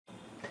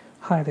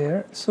Hi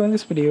there. So in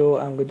this video,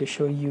 I'm going to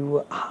show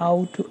you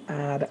how to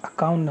add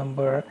account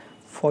number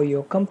for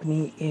your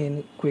company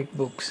in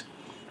QuickBooks.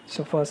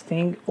 So first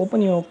thing,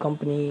 open your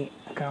company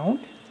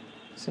account.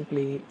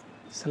 Simply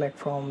select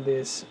from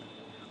this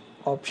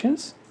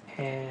options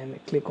and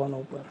click on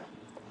open.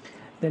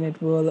 Then it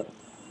will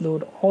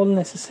load all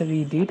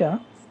necessary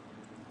data,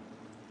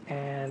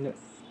 and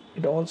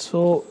it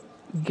also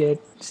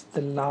gets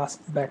the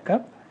last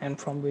backup and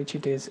from which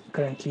it is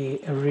currently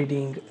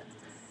reading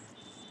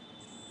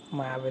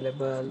my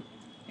available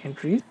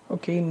entries.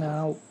 Okay,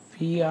 now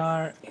we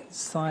are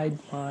inside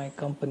my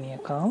company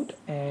account,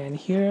 and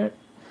here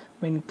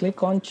when you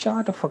click on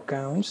chart of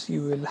accounts,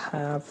 you will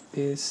have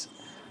this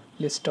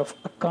list of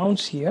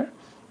accounts here,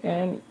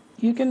 and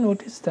you can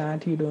notice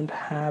that you don't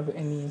have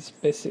any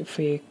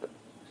specific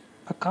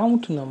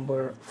account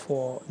number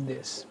for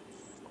this.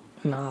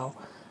 Now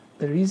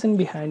the reason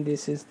behind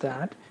this is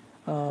that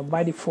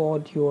by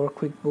default your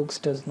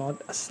QuickBooks does not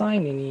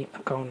assign any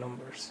account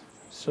numbers.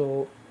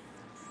 So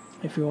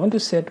if you want to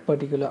set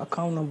particular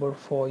account number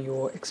for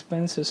your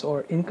expenses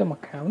or income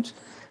accounts,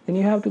 then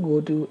you have to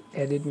go to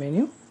edit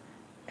menu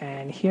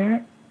and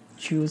here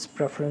choose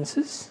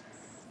preferences,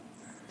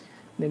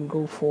 then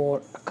go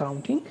for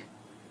accounting,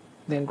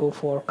 then go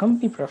for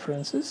company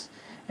preferences,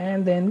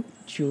 and then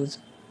choose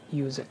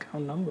use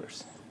account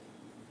numbers.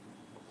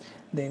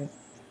 Then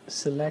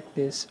select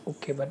this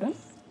OK button,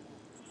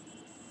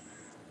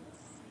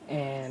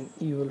 and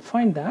you will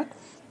find that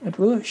it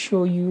will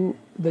show you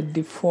the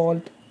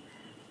default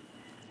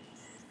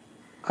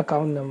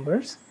account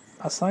numbers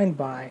assigned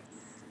by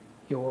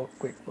your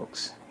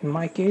QuickBooks. In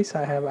my case,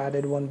 I have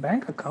added one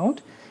bank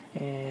account,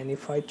 and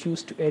if I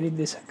choose to edit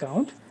this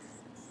account,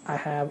 I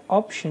have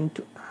option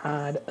to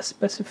add a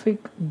specific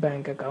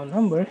bank account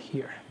number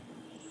here.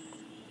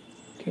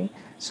 Okay,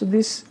 so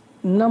this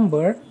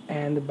number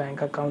and the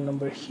bank account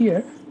number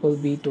here will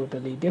be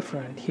totally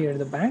different. Here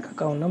the bank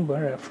account number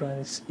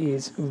reference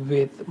is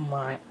with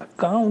my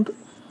account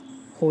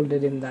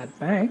holded in that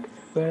bank,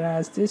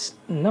 whereas this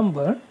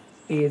number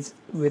is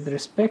with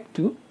respect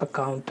to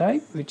account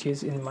type, which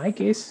is in my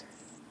case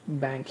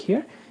bank.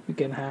 Here you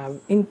can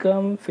have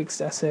income,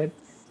 fixed asset,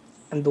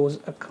 and those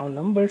account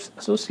numbers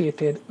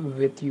associated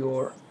with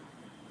your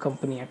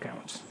company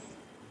accounts.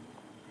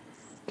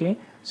 Okay,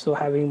 so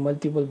having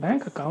multiple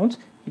bank accounts,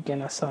 you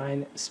can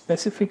assign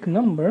specific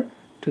number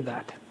to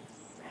that,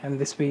 and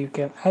this way you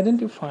can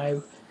identify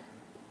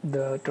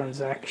the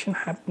transaction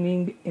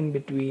happening in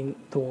between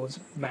those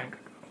bank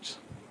accounts.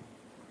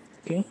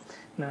 Okay,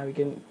 now we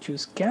can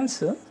choose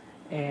cancel,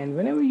 and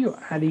whenever you're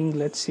adding,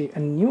 let's say, a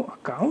new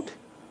account,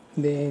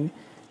 then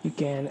you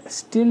can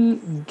still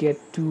get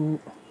to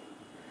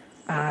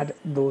add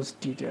those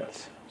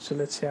details. So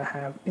let's say I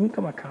have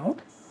income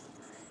account.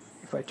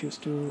 If I choose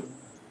to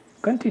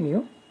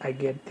continue, I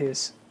get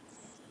this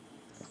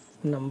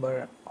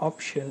number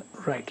option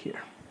right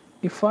here.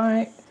 If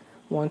I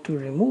want to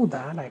remove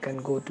that, I can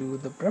go to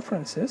the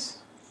preferences,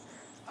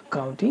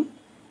 accounting,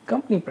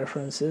 company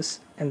preferences,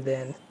 and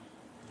then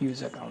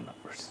use account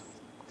numbers.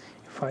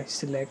 If I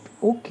select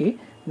OK,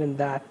 then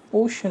that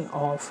portion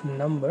of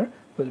number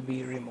will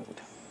be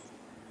removed.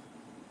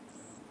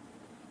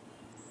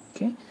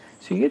 Okay,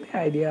 so you get the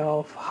idea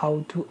of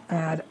how to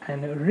add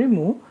and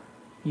remove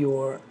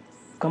your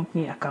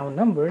company account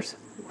numbers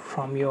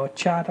from your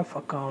chart of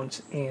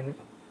accounts in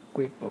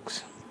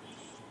QuickBooks.